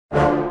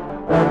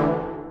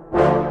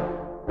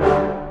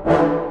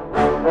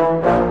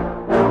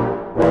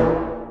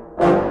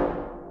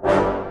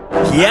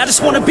Yeah, I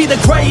just wanna be the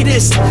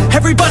greatest.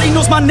 Everybody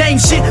knows my name,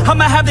 shit.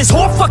 I'ma have this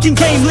whole fucking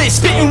game list,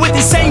 spitting with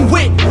insane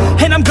wit,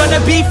 and I'm gonna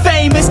be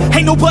famous.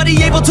 Ain't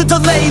nobody able to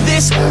delay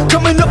this.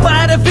 Coming up, I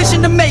had a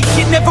vision to make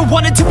it. Never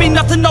wanted to be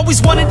nothing,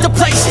 always wanted to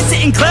play shit.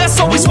 Sit in class,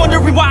 always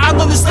wondering why I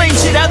know the same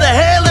shit. How the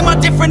hell am I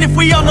different if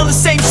we all know the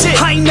same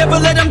shit? I ain't never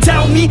let them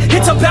doubt me,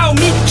 it's about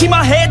me. Keep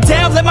my head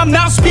down, let my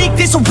mouth speak.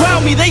 They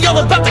surround me, they all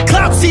about the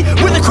clout, see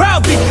where the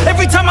crowd be.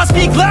 Every time I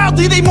speak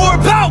loudly, they more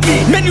about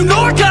me. Man, you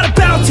know I got a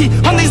bounty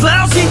on these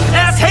lousy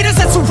ass haters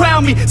that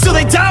surround me. Still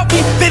they doubt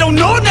me, they don't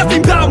know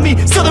nothing about me.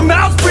 Still their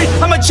mouths free,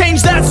 I'ma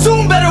change that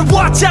soon. Better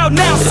watch out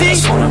now, see? I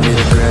just wanna be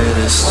the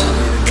greatest.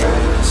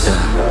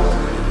 Yeah.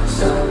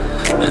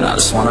 And I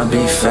just wanna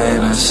be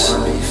famous.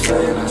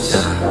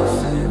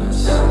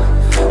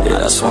 Yeah,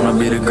 I just wanna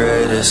be the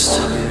greatest.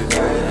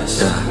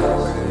 Yeah.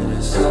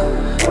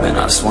 Man,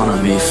 I just wanna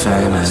be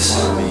famous.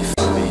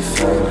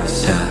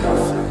 Yeah.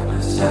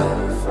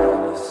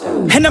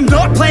 And I'm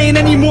not playing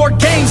any more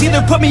games.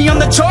 Either put me on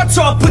the charts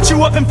or I'll put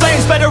you up in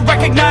flames. Better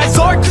recognize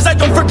art, cause I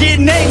don't forget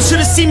names.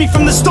 Should've seen me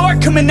from the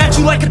start, coming at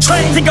you like a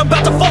train. Think I'm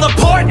about to fall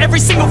apart every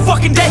single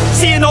fucking day.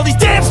 Seeing all these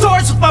damn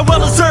stars with my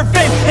well-deserved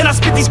fame. And I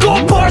spit these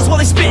gold bars while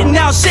they spitting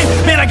out shit.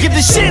 Man, I give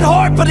this shit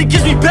hard, but it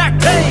gives me back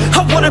pain.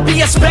 I wanna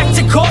be a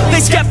spectacle,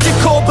 they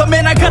skeptical, but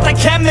man, I got that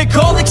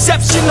chemical,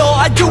 exceptional.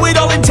 I do it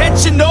all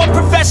intentional,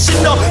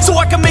 professional, so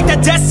I can make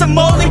that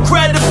decimal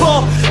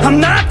incredible. I'm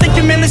not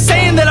thinking, man, they're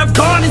saying that I've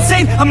gone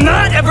insane. I'm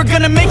not ever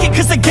gonna make it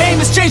cause the game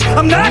has changed.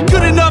 I'm not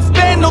good enough,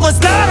 man, no that's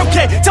not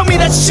okay. Tell me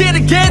that shit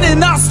again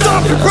and I'll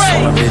stop and pray. I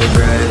just wanna be the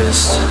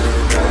greatest.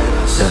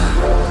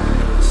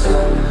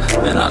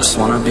 Yeah. And I just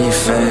wanna be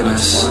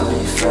famous.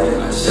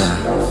 Yeah.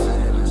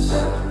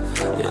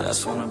 Yeah, I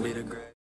just wanna be the greatest.